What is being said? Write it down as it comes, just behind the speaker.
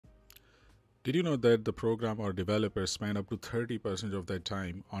Did you know that the program or developers spend up to 30% of their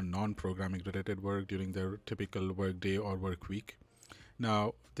time on non-programming related work during their typical work day or work week?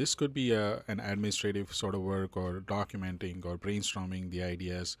 Now, this could be an administrative sort of work or documenting or brainstorming the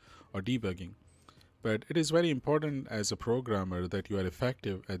ideas or debugging. But it is very important as a programmer that you are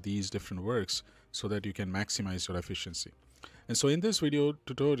effective at these different works so that you can maximize your efficiency. And so in this video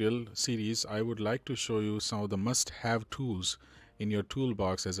tutorial series, I would like to show you some of the must-have tools in your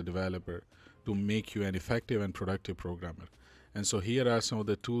toolbox as a developer to make you an effective and productive programmer. And so here are some of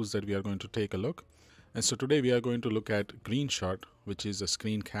the tools that we are going to take a look. And so today we are going to look at Greenshot, which is a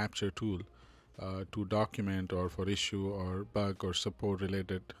screen capture tool to document or for issue or bug or support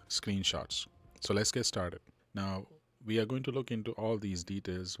related screenshots. So let's get started. Now we are going to look into all these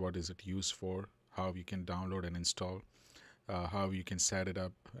details. What is it used for? How you can download and install, how you can set it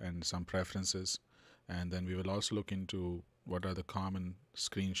up, and some preferences. And then we will also look into what are the common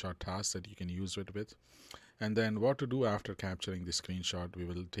screenshot tasks that you can use it with. And then what to do after capturing the screenshot. We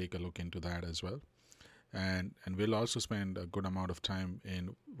will take a look into that as well. And we'll also spend a good amount of time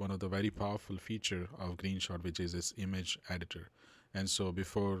in one of the very powerful feature of Greenshot, which is its image editor. And so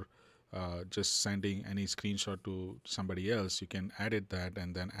before just sending any screenshot to somebody else, you can edit that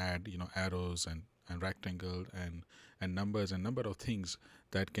and then add arrows and rectangle and numbers and number of things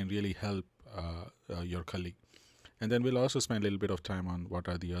that can really help your colleague. And then we'll also spend a little bit of time on what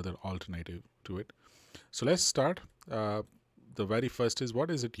are the other alternative to it. So let's start. The very first is, what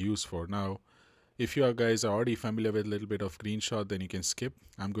is it used for? Now, if you guys are already familiar with a little bit of Greenshot, then you can skip.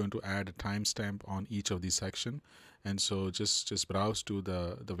 I'm going to add a timestamp on each of these section, and so just browse to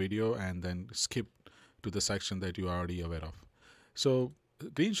the video and then skip to the section that you are already aware of. So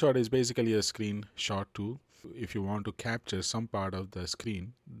Greenshot is basically a screenshot tool. If you want to capture some part of the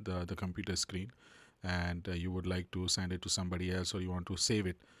screen, the computer screen, and you would like to send it to somebody else, or you want to save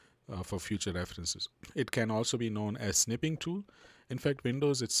it for future references. It can also be known as snipping tool. In fact,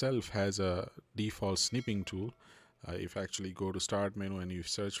 Windows itself has a default snipping tool. If you actually go to start menu and you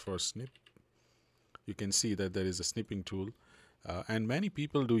search for snip, you can see that there is a snipping tool, and many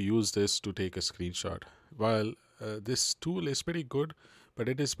people do use this to take a screenshot. While this tool is pretty good, but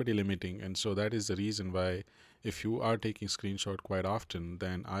it is pretty limiting, and so that is the reason why if you are taking screenshot quite often,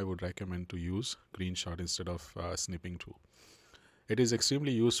 then I would recommend to use Greenshot instead of snipping tool. It is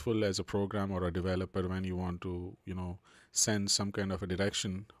extremely useful as a program or a developer when you want to send some kind of a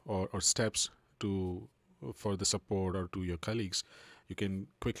direction or steps to for the support or to your colleagues. You can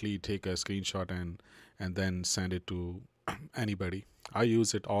quickly take a screenshot and then send it to anybody. I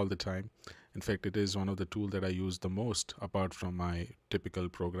use it all the time. In fact, it is one of the tools that I use the most apart from my typical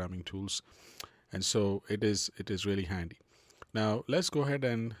programming tools, and so it is really handy. Now let's go ahead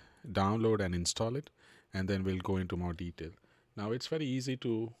and download and install it, and then we'll go into more detail. Now it's very easy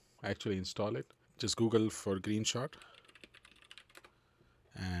to actually install it. Just Google for Greenshot,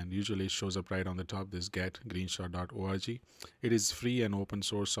 and usually it shows up right on the top, this get greenshot.org. It is free and open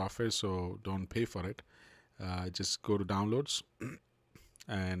source software, so don't pay for it. Just go to downloads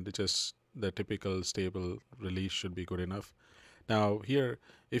and just the typical stable release should be good enough. Now here,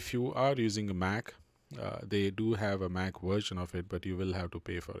 if you are using a Mac, they do have a Mac version of it, but you will have to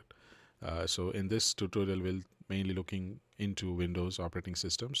pay for it. So in this tutorial, we'll mainly looking into Windows operating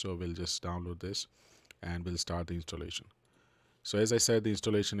system. So we'll just download this and we'll start the installation. So as I said, the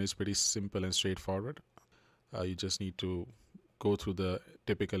installation is pretty simple and straightforward. You just need to go through the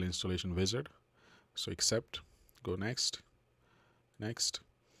typical installation wizard. So accept, go next, next.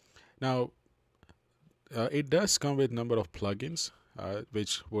 Now it does come with number of plugins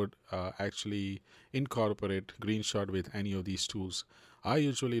which would actually incorporate Greenshot with any of these tools. I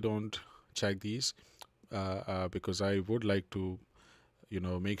usually don't check these because I would like to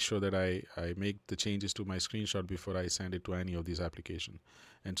make sure that I make the changes to my screenshot before I send it to any of these applications.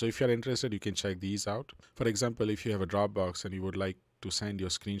 And so if you're interested, you can check these out. For example, if you have a Dropbox and you would like to send your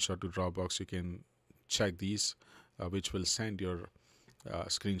screenshot to Dropbox, you can check these which will send your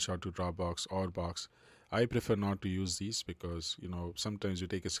screenshot to Dropbox or Box. I prefer not to use these because sometimes you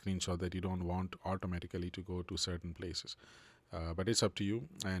take a screenshot that you don't want automatically to go to certain places. But it's up to you,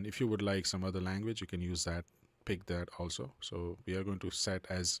 and if you would like some other language, you can use that, pick that also. So we are going to set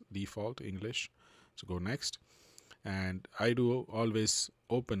as default English, so go next. And I do always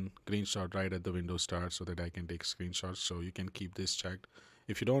open Greenshot right at the Windows start so that I can take screenshots, so you can keep this checked.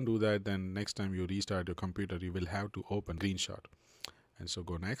 If you don't do that, then next time you restart your computer, you will have to open Greenshot. And so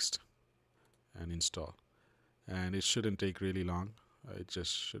go next and install, and it shouldn't take really long. It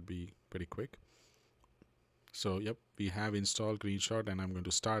just should be pretty quick. So yep, we have installed Greenshot, and I'm going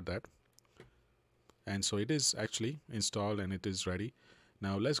to start that. And so it is actually installed and it is ready.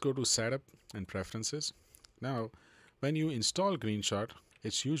 Now let's go to setup and preferences. Now when you install Greenshot,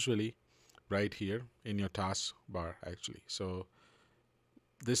 it's usually right here in your taskbar actually. So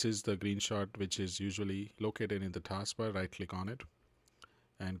this is the Greenshot which is usually located in the taskbar. Right click on it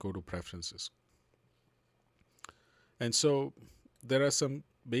and go to preferences. And so there are some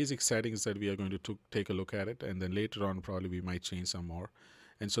basic settings that we are going to take a look at it, and then later on probably we might change some more.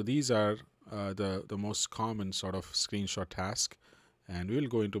 And so these are the most common sort of screenshot task, and we'll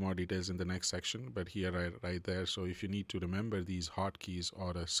go into more details in the next section, but here right there. So if you need to remember these hotkeys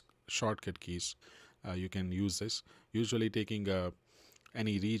or shortcut keys, you can use this. Usually taking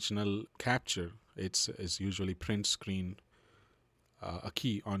any regional capture, it's usually print screen, a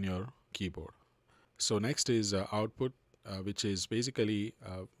key on your keyboard. So next is output, which is basically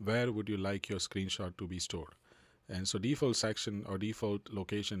where would you like your screenshot to be stored. And so default section or default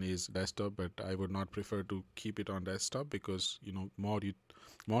location is desktop, but I would not prefer to keep it on desktop because more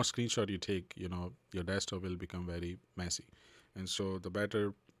screenshot you take, your desktop will become very messy. And so the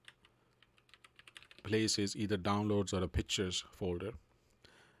better place is either downloads or a pictures folder.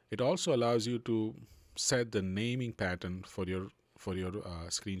 It also allows you to set the naming pattern for your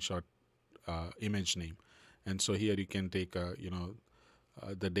screenshot image name. And so here you can take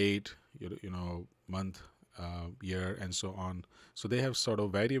the date, month, year, and so on. So they have sort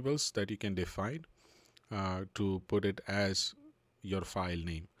of variables that you can define to put it as your file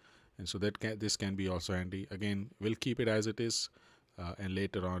name. And so this can be also handy. Again, we'll keep it as it is, and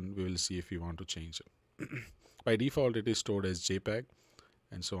later on we will see if we want to change it. By default it is stored as JPEG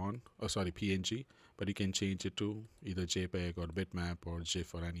and so on, PNG, but you can change it to either JPEG or bitmap or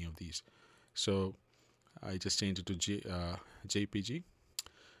GIF or any of these. So I just changed it to JPG.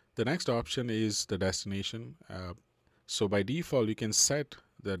 The next option is the destination. So by default you can set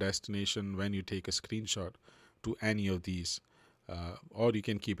the destination when you take a screenshot to any of these, or you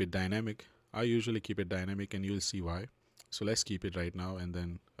can keep it dynamic. I usually keep it dynamic, and you'll see why. So let's keep it right now and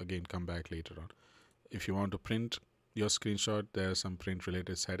then again come back later on. If you want to print your screenshot, there are some print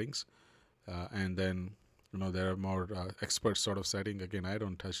related settings, and then there are more expert sort of setting. Again, I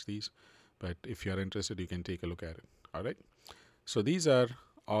don't touch these, but if you are interested you can take a look at it. All right, so these are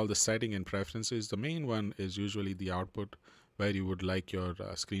all the setting and preferences. The main one is usually the output, where you would like your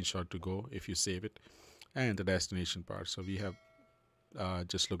screenshot to go if you save it, and the destination part. So we have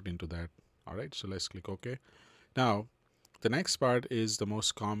just looked into that. All right, so let's click OK. Now the next part is the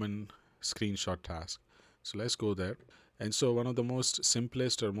most common screenshot task. So let's go there. And so one of the most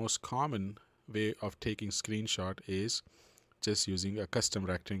simplest or most common way of taking screenshot is just using a custom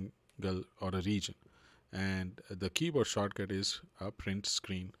rectangle or a region, and the keyboard shortcut is a print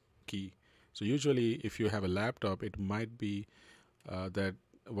screen key. So usually if you have a laptop, it might be that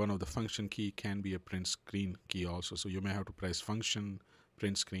one of the function key can be a print screen key also. So you may have to press function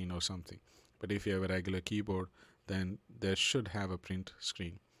print screen or something. But if you have a regular keyboard, then there should have a print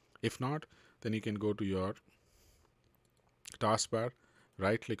screen. If not, then you can go to your taskbar,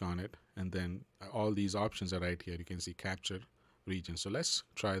 right click on it, and then all these options are right here. You can see capture region. So let's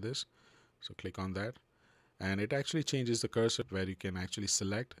try this. So click on that, and it actually changes the cursor where you can actually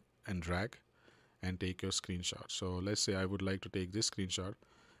select and drag and take your screenshot. So let's say I would like to take this screenshot,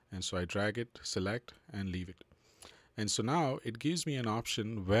 and so I drag it, select, and leave it. And so now it gives me an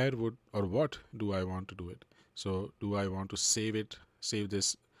option where would or what do I want to do it. So do I want to save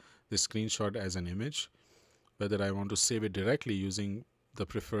this screenshot as an image, whether I want to save it directly using the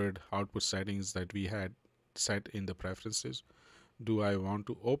preferred output settings that we had set in the preferences. Do I want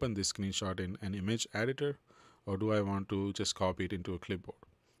to open this screenshot in an image editor, or do I want to just copy it into a clipboard?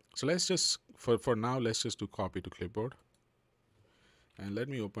 So let's just, for now, let's just do copy to clipboard. And let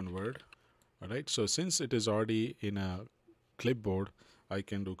me open Word. All right, so since it is already in a clipboard, I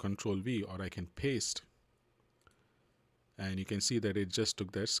can do Control V, or I can paste. And you can see that it just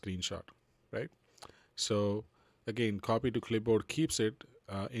took that screenshot, right? So again, copy to clipboard keeps it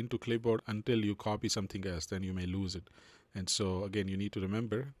into clipboard until you copy something else, then you may lose it. And so again, you need to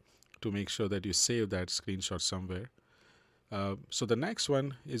remember to make sure that you save that screenshot somewhere. So the next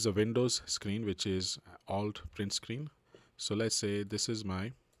one is a Windows screen, which is Alt print screen. So let's say this is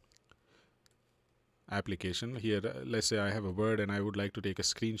my application here. Let's say I have a Word and I would like to take a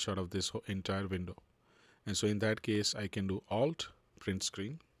screenshot of this entire window. And so in that case, I can do Alt print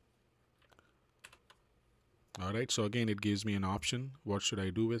screen. All right, so again, it gives me an option. What should I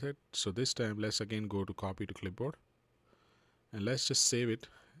do with it? So this time, let's again go to copy to clipboard, and let's just save it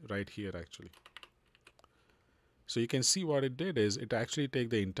right here actually. So you can see what it did is it actually take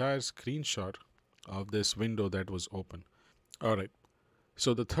the entire screenshot of this window that was open. All right,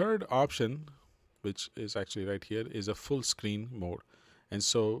 so the third option, which is actually right here, is a full screen mode. And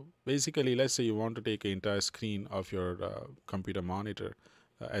so basically, let's say you want to take an entire screen of your computer monitor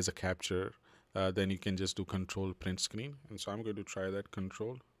as a capture, then you can just do control print screen. And so I'm going to try that,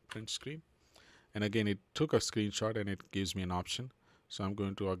 control print screen. And again, it took a screenshot and it gives me an option. So I'm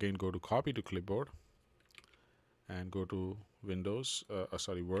going to again go to copy to clipboard and go to Windows,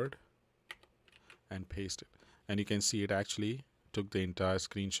 Word, and paste it. And you can see it actually took the entire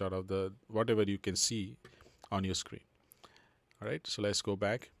screenshot of the whatever you can see on your screen. All right, so let's go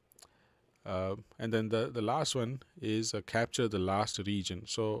back. And then the last one is capture the last region.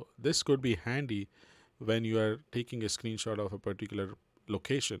 So this could be handy when you are taking a screenshot of a particular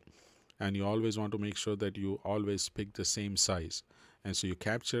location and you always want to make sure that you always pick the same size. And so you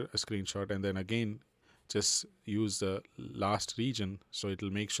capture a screenshot and then again just use the last region, so it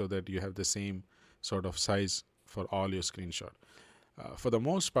will make sure that you have the same sort of size for all your screenshot. For the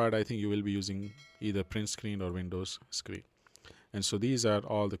most part, I think you will be using either print screen or Windows screen. And so these are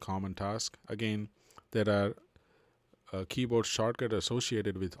all the common tasks. Again, there are a keyboard shortcut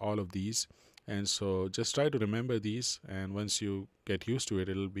associated with all of these. And so just try to remember these. And once you get used to it,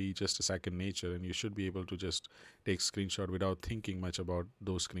 it'll be just a second nature. And you should be able to just take screenshot without thinking much about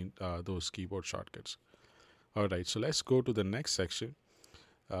those keyboard shortcuts. All right, so let's go to the next section.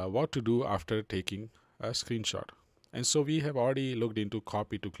 What to do after taking a screenshot. And so we have already looked into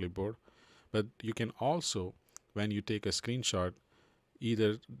copy to clipboard. But you can also, when you take a screenshot,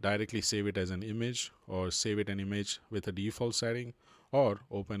 either directly save it as an image or save it an image with a default setting or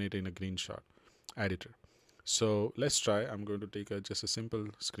open it in a Greenshot editor. So let's try. I'm going to take just a simple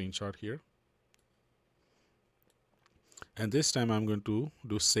screenshot here. And this time I'm going to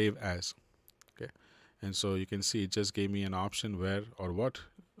do save as. Okay. And so you can see it just gave me an option where or what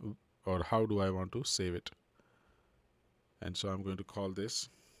or how do I want to save it. And so I'm going to call this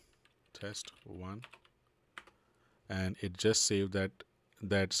test1. And it just saved that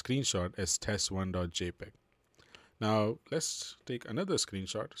screenshot as test1.jpg. Now let's take another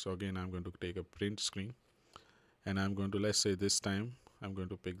screenshot. So again, I'm going to take a print screen and I'm going to, let's say this time I'm going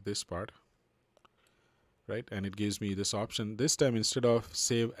to pick this part, right? And it gives me this option. This time instead of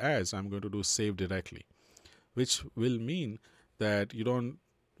save as, I'm going to do save directly, which will mean that you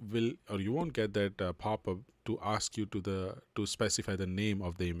won't get that pop-up to ask you to specify the name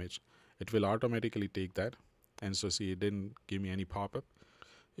of the image. It will automatically take that. And so see, it didn't give me any pop-up.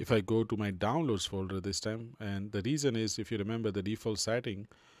 If I go to my downloads folder this time, and the reason is, if you remember, the default setting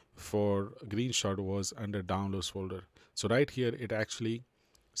for Greenshot was under downloads folder. So right here it actually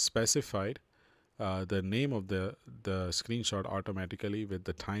specified the name of the screenshot automatically with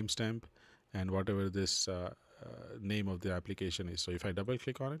the timestamp and whatever this name of the application is. So if I double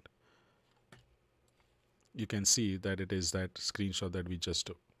click on it, you can see that it is that screenshot that we just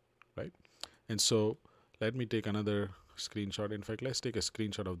took, right? And so let me take another screenshot. In fact, let's take a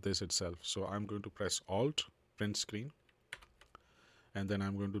screenshot of this itself. So I'm going to press Alt, print screen, and then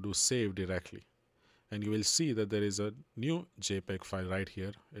I'm going to do save directly. And you will see that there is a new JPEG file right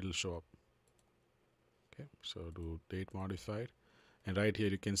here. It'll show up. Okay, so do date modified. And right here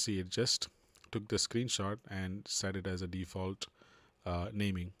you can see it just took the screenshot and set it as a default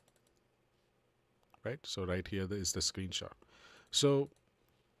naming. Right, so right here there is the screenshot. So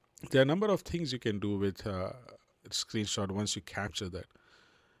there are a number of things you can do with screenshot once you capture that.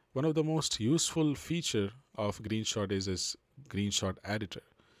 One of the most useful feature of Greenshot is Greenshot editor,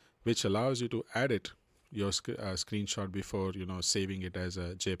 which allows you to edit your screenshot before saving it as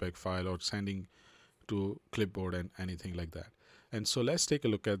a JPEG file or sending to clipboard and anything like that. And so let's take a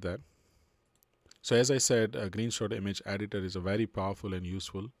look at that. So as I said, Greenshot image editor is a very powerful and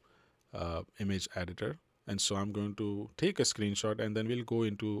useful image editor. And so I'm going to take a screenshot and then we'll go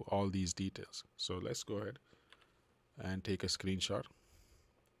into all these details. So let's go ahead and take a screenshot.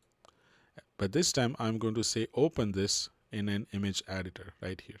 But this time I'm going to say open this in an image editor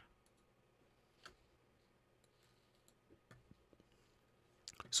right here.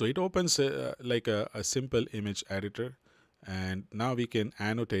 So it opens like a simple image editor, and now we can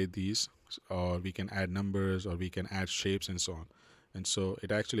annotate these, or we can add numbers, or we can add shapes and so on. And so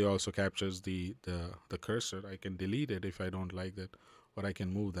it actually also captures the cursor. I can delete it if I don't like that, or I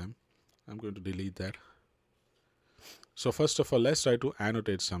can move them. I'm going to delete that. So first of all, let's try to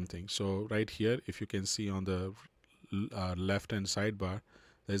annotate something. So right here, if you can see on the left hand sidebar,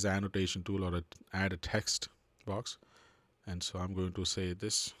 there's an annotation tool or add a text box. And so I'm going to say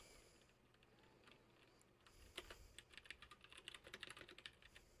this.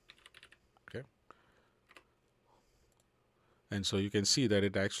 Okay. And so you can see that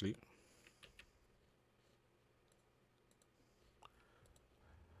it actually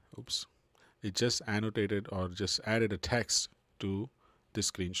it just annotated or just added a text to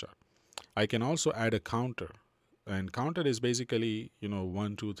this screenshot. I can also add a counter, and counter is basically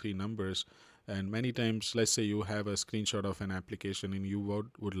 1, 2, 3 numbers. And many times, let's say you have a screenshot of an application and you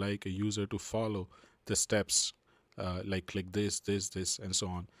would like a user to follow the steps, like click this, and so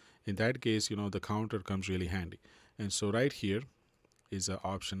on. In that case, the counter comes really handy. And so right here is an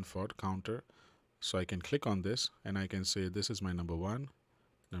option for counter. So I can click on this and I can say this is my number 1,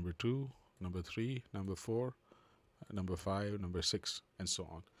 number 2, number 3, number 4, number 5, number 6, and so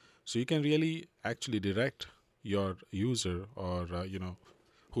on. So you can really actually direct your user, or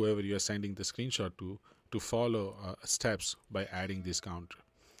whoever you are sending the screenshot to follow steps by adding this counter.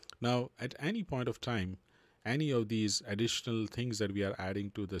 Now at any point of time, any of these additional things that we are adding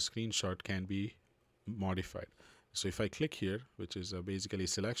to the screenshot can be modified. So if I click here, which is basically a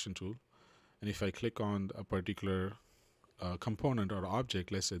selection tool, and if I click on a particular component or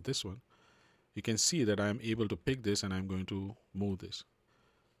object, let's say this one, you can see that I'm able to pick this and I'm going to move this.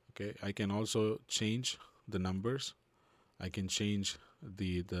 Okay, I can also change the numbers. I can change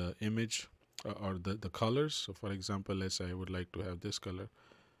the image or the colors. So for example, let's say I would like to have this color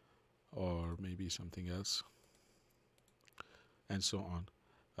or maybe something else, and so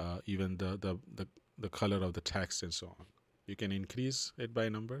on. Even the color of the text and so on. You can increase it by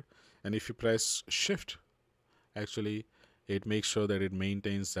number, and if you press shift, actually it makes sure that it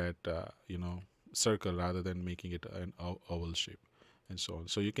maintains that circle rather than making it an oval shape, and so on.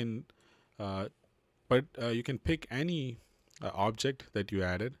 So you can you can pick any object that you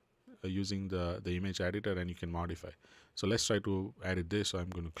added using the image editor, and you can modify. So let's try to edit this. So I'm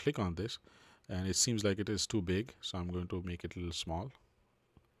going to click on this, and it seems like it is too big, so I'm going to make it a little small.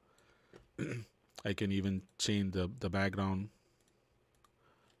 I can even change the background.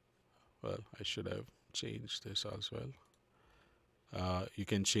 Well, I should have changed this as well. You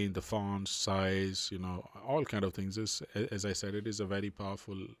can change the font size, all kind of things. This, as I said, it is a very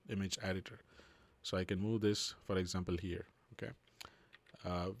powerful image editor. So I can move this, for example, here. Okay.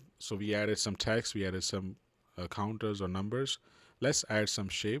 So we added some text, we added some counters or numbers. Let's add some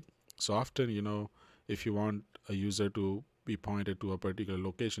shape. So often, if you want a user to be pointed to a particular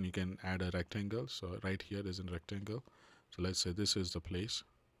location, you can add a rectangle. So right here is a rectangle. So let's say this is the place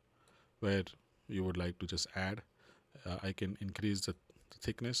where you would like to just add. I can increase the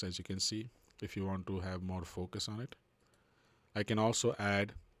thickness, as you can see, if you want to have more focus on it. I can also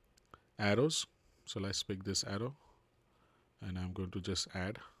add arrows. So let's pick this arrow, and I'm going to just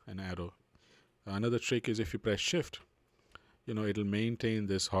add an arrow. Another trick is if you press shift, it'll maintain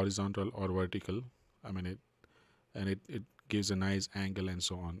this horizontal or vertical. I mean it gives a nice angle and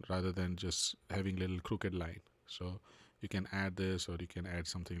so on, rather than just having little crooked line. So you can add this, or you can add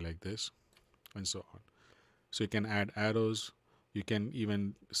something like this, and so on. So you can add arrows. You can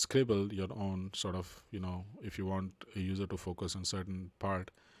even scribble your own sort of, if you want a user to focus on certain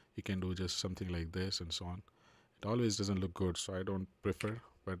part, you can do just something like this and so on. It always doesn't look good, so I don't prefer,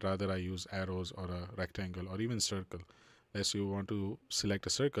 but rather I use arrows or a rectangle or even circle. Unless you want to select a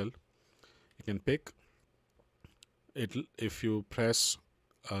circle, you can pick it. If you press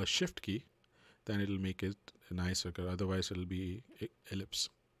a shift key, then it'll make it a nice circle. Otherwise it'll be ellipse,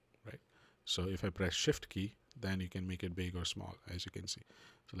 right? So if I press shift key, then you can make it big or small, as you can see.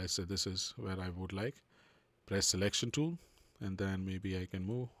 So let's say this is where I would like. Press selection tool, and then maybe I can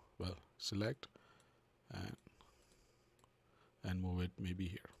move, select and move it maybe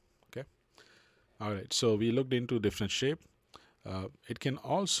here. Okay. All right, so we looked into different shape. It can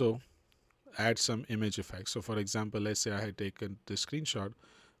also add some image effects. So for example, let's say I had taken the screenshot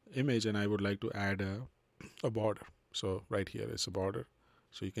image and I would like to add a border. So right here is a border.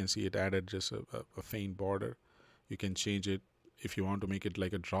 So you can see it added just a faint border. You can change it if you want to make it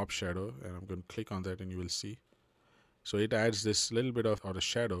like a drop shadow, and I'm going to click on that and you will see. So it adds this little bit of or a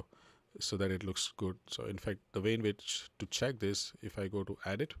shadow so that it looks good. So in fact, the way in which to check this, if I go to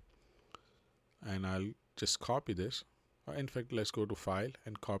edit and I'll just copy this. In fact, let's go to file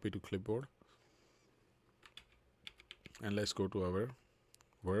and copy to clipboard, and let's go to our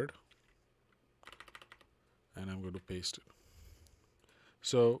Word, and I'm going to paste it.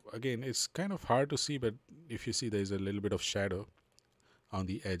 So again, it's kind of hard to see, but if you see, there's a little bit of shadow on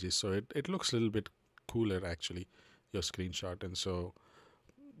the edges, so it looks a little bit cooler actually, your screenshot. And so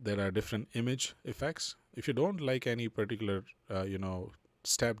there are different image effects. If you don't like any particular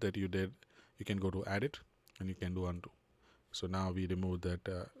step that you did, you can go to edit and you can do undo. So now we remove that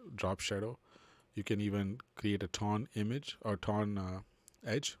drop shadow. You can even create a torn image or torn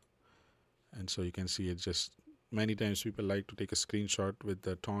edge, and so you can see it. Just many times people like to take a screenshot with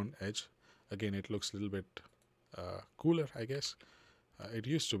the torn edge. Again, it looks a little bit cooler, I guess. It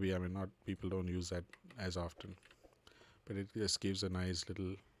used to be. I mean, not people don't use that as often, but it just gives a nice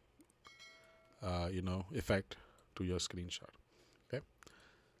little effect to your screenshot. Okay,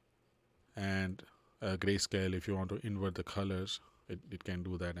 and grayscale, if you want to invert the colors, it can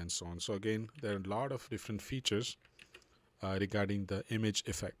do that, and so on. So again, there are a lot of different features regarding the image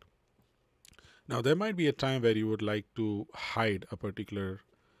effect. Now there might be a time where you would like to hide a particular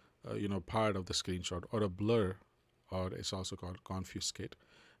part of the screenshot, or a blur, or it's also called confuscate.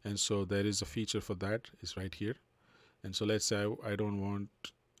 And so there is a feature for that, is right here. And so let's say I don't want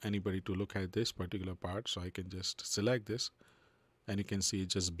anybody to look at this particular part, so I can just select this, and you can see it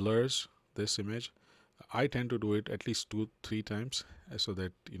just blurs this image. I tend to do it at least 2-3 times so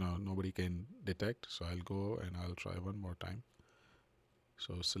that nobody can detect. So I'll go and I'll try one more time.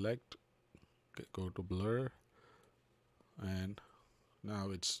 So select, go to blur, and now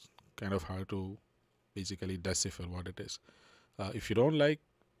it's kind of hard to basically decipher what it is. If you don't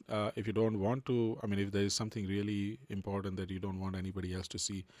want to, if there is something really important that you don't want anybody else to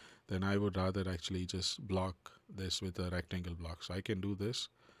see, then I would rather actually just block this with a rectangle block. So I can do this.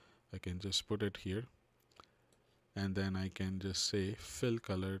 I can just put it here, and then I can just say fill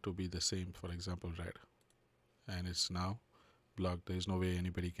color to be the same, for example red, and it's now blocked. There's no way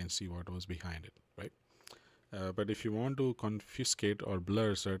anybody can see what was behind it, right? But if you want to confuscate or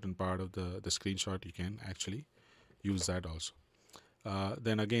blur certain part of the screenshot, you can actually use that also.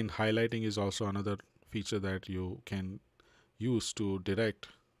 Then again, highlighting is also another feature that you can use to direct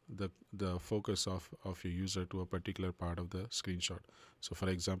the focus of your user to a particular part of the screenshot. So for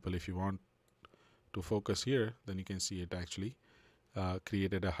example, if you want to focus here, then you can see it actually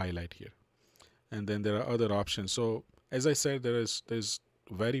created a highlight here. And then there are other options. So as I said, there's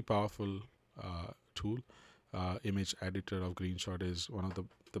very powerful tool. Image editor of Greenshot is one of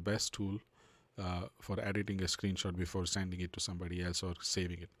the best tool for editing a screenshot before sending it to somebody else or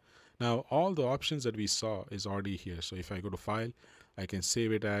saving it. Now all the options that we saw is already here. So if I go to file, I can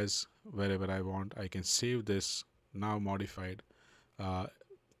save it as wherever I want. I can save this now modified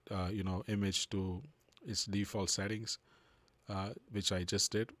image to its default settings, which I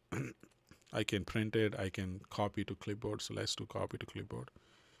just did. I can print it, I can copy to Clipboard. So let's do copy to Clipboard.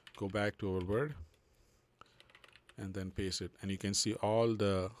 Go back to our Word and then paste it, and you can see all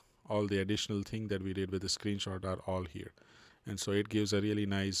the additional thing that we did with the screenshot are all here. And so it gives a really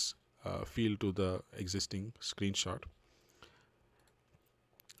nice feel to the existing screenshot.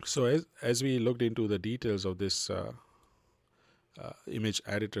 So as we looked into the details of this image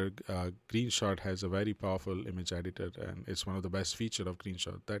editor, Greenshot has a very powerful image editor, and it's one of the best features of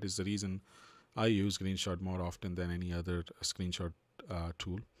Greenshot. That is the reason I use Greenshot more often than any other screenshot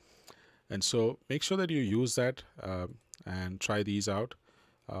tool. And so make sure that you use that and try these out.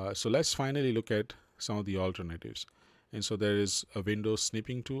 So let's finally look at some of the alternatives. And so there is a Windows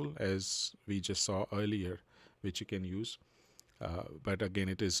Snipping Tool, as we just saw earlier, which you can use. But again,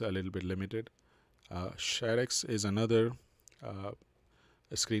 it is a little bit limited. ShareX is another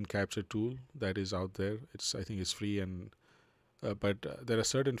a screen capture tool that is out there. I think it's free, and but there are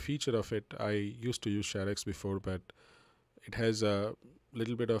certain feature of it. I used to use ShareX before, but it has a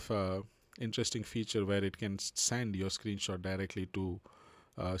little bit of a interesting feature where it can send your screenshot directly to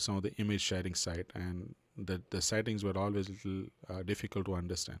some of the image sharing site, and the settings were always a little difficult to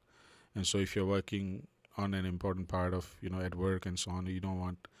understand. And so if you're working on an important part of at work and so on, you don't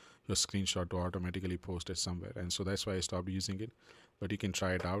want your screenshot to automatically post it somewhere, and so that's why I stopped using it. But you can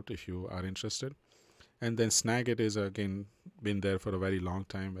try it out if you are interested. And then Snagit is again been there for a very long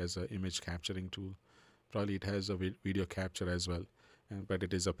time as an image capturing tool. Probably it has a video capture as well, but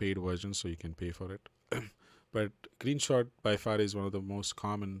it is a paid version, so you can pay for it. But Greenshot by far is one of the most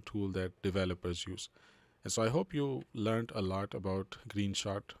common tool that developers use. And so I hope you learned a lot about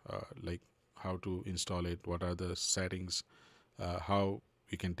Greenshot, like how to install it, what are the settings, how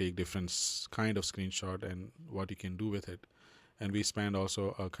you can take different kind of screenshot, and what you can do with it. And we spend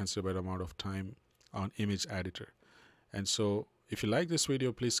also a considerable amount of time on image editor. And so if you like this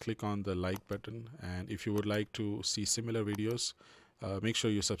video, please click on the like button. And if you would like to see similar videos, make sure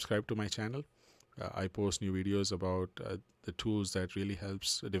you subscribe to my channel. I post new videos about the tools that really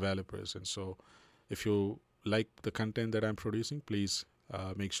helps developers. And so if you like the content that I'm producing, please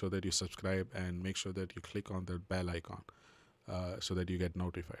make sure that you subscribe and make sure that you click on the bell icon so that you get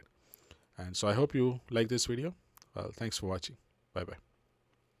notified. And so I hope you like this video. Well, thanks for watching. Bye-bye.